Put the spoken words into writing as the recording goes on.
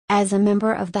As a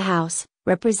member of the House,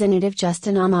 Representative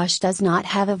Justin Amash does not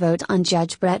have a vote on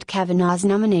Judge Brett Kavanaugh's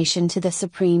nomination to the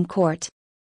Supreme Court.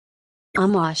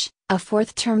 Amash, a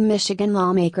fourth-term Michigan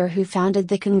lawmaker who founded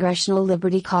the Congressional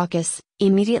Liberty Caucus,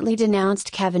 immediately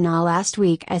denounced Kavanaugh last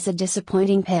week as a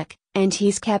disappointing pick, and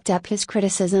he's kept up his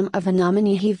criticism of a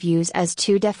nominee he views as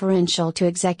too deferential to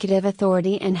executive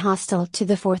authority and hostile to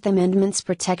the Fourth Amendment's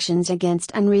protections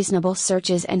against unreasonable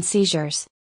searches and seizures.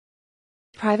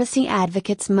 Privacy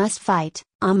advocates must fight,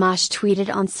 Amash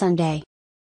tweeted on Sunday.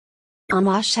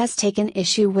 Amash has taken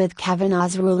issue with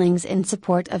Kavanaugh's rulings in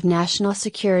support of National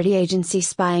Security Agency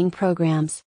spying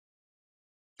programs.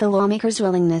 The lawmaker's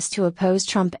willingness to oppose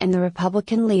Trump and the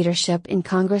Republican leadership in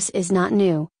Congress is not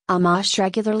new. Amash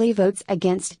regularly votes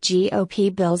against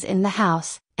GOP bills in the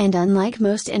House, and unlike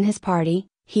most in his party,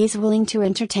 he's willing to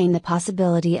entertain the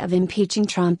possibility of impeaching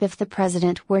Trump if the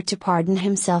president were to pardon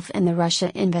himself in the Russia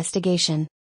investigation.